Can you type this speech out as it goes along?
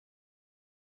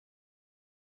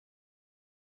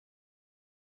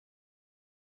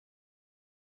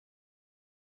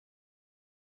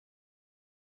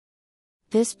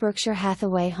This Berkshire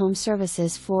Hathaway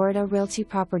HomeServices Florida Realty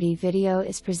property video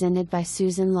is presented by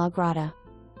Susan LaGrotta.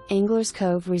 Anglers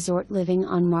Cove Resort Living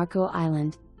on Marco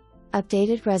Island.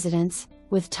 Updated residence,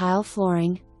 with tile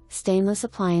flooring, stainless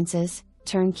appliances,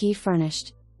 turnkey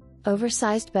furnished.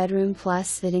 Oversized bedroom plus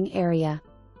sitting area.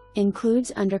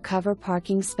 Includes undercover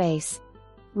parking space.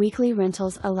 Weekly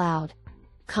rentals allowed.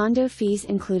 Condo fees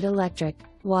include electric,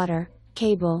 water,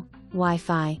 cable,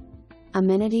 Wi-Fi.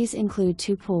 Amenities include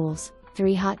 2 pools,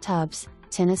 3 hot tubs,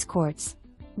 tennis courts.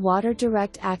 Water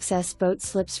direct access boat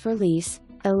slips for lease,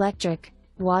 electric,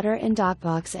 water and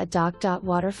dockbox at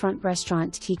dock.Waterfront.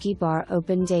 Restaurant Tiki Bar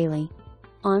open daily.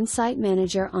 On-site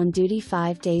manager on duty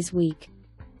 5 days week.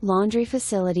 Laundry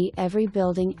facility every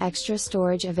building. Extra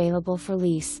storage available for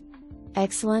lease.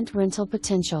 Excellent rental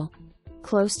potential.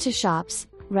 Close to shops,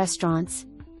 restaurants.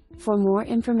 For more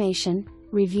information,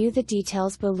 review the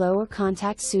details below or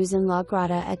contact Susan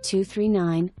LaGrotta at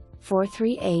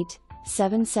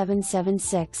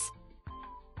 239-438-7776.